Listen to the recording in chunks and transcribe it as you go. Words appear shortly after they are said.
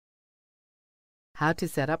How to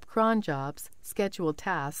set up cron jobs, scheduled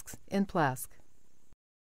tasks in Plesk.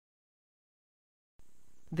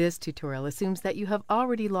 This tutorial assumes that you have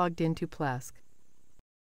already logged into Plesk.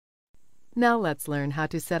 Now let's learn how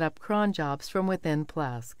to set up cron jobs from within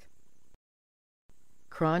Plesk.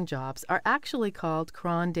 Cron jobs are actually called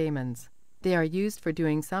cron daemons. They are used for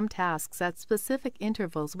doing some tasks at specific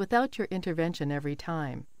intervals without your intervention every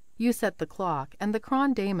time. You set the clock and the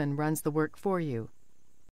cron daemon runs the work for you.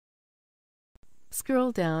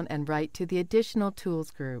 Scroll down and right to the Additional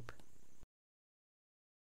Tools group.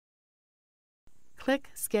 Click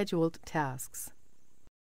Scheduled Tasks.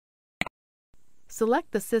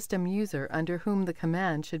 Select the system user under whom the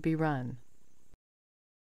command should be run.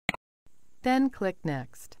 Then click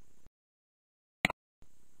Next.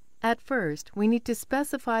 At first, we need to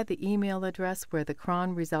specify the email address where the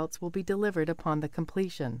cron results will be delivered upon the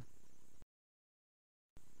completion.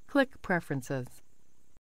 Click Preferences.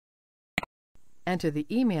 Enter the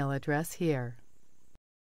email address here.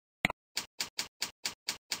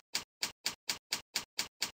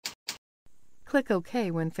 Click OK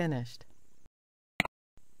when finished.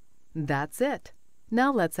 That's it.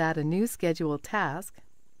 Now let's add a new scheduled task.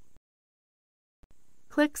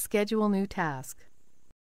 Click Schedule New Task.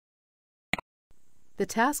 The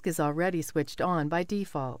task is already switched on by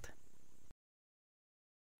default.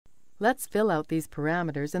 Let's fill out these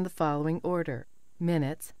parameters in the following order: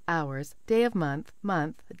 minutes, hours, day of month,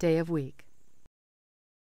 day of week.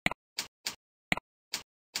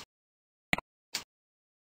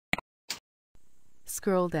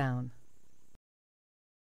 Scroll down.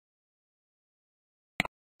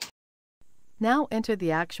 Now enter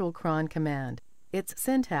the actual cron command. Its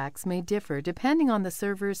syntax may differ depending on the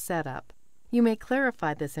server's setup. You may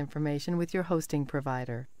clarify this information with your hosting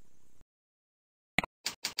provider.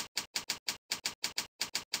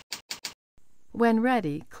 When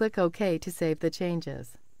ready, click OK to save the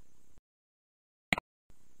changes.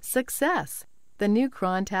 Success! The new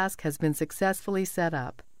cron task has been successfully set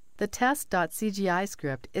up. The test.cgi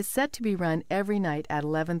script is set to be run every night at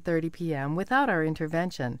 11:30 p.m. without our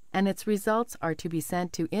intervention, and its results are to be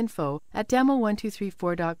sent to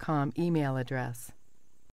info@demo1234.com email address.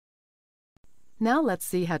 Now let's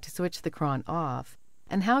see how to switch the cron off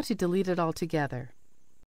and how to delete it altogether.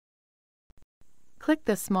 Click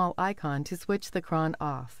the small icon to switch the cron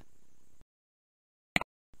off.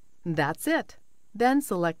 That's it. Then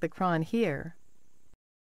select the cron here.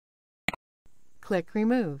 Click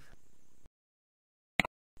Remove.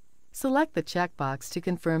 Select the checkbox to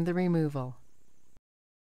confirm the removal.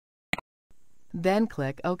 Then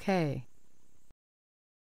click OK.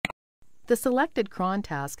 The selected cron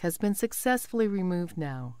task has been successfully removed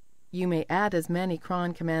now. You may add as many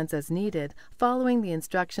cron commands as needed, following the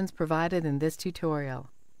instructions provided in this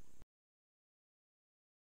tutorial.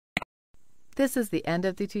 This is the end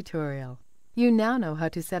of the tutorial. You now know how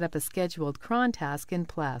to set up a scheduled cron task in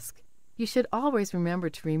Plesk. You should always remember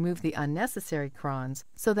to remove the unnecessary crons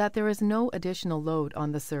so that there is no additional load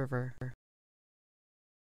on the server.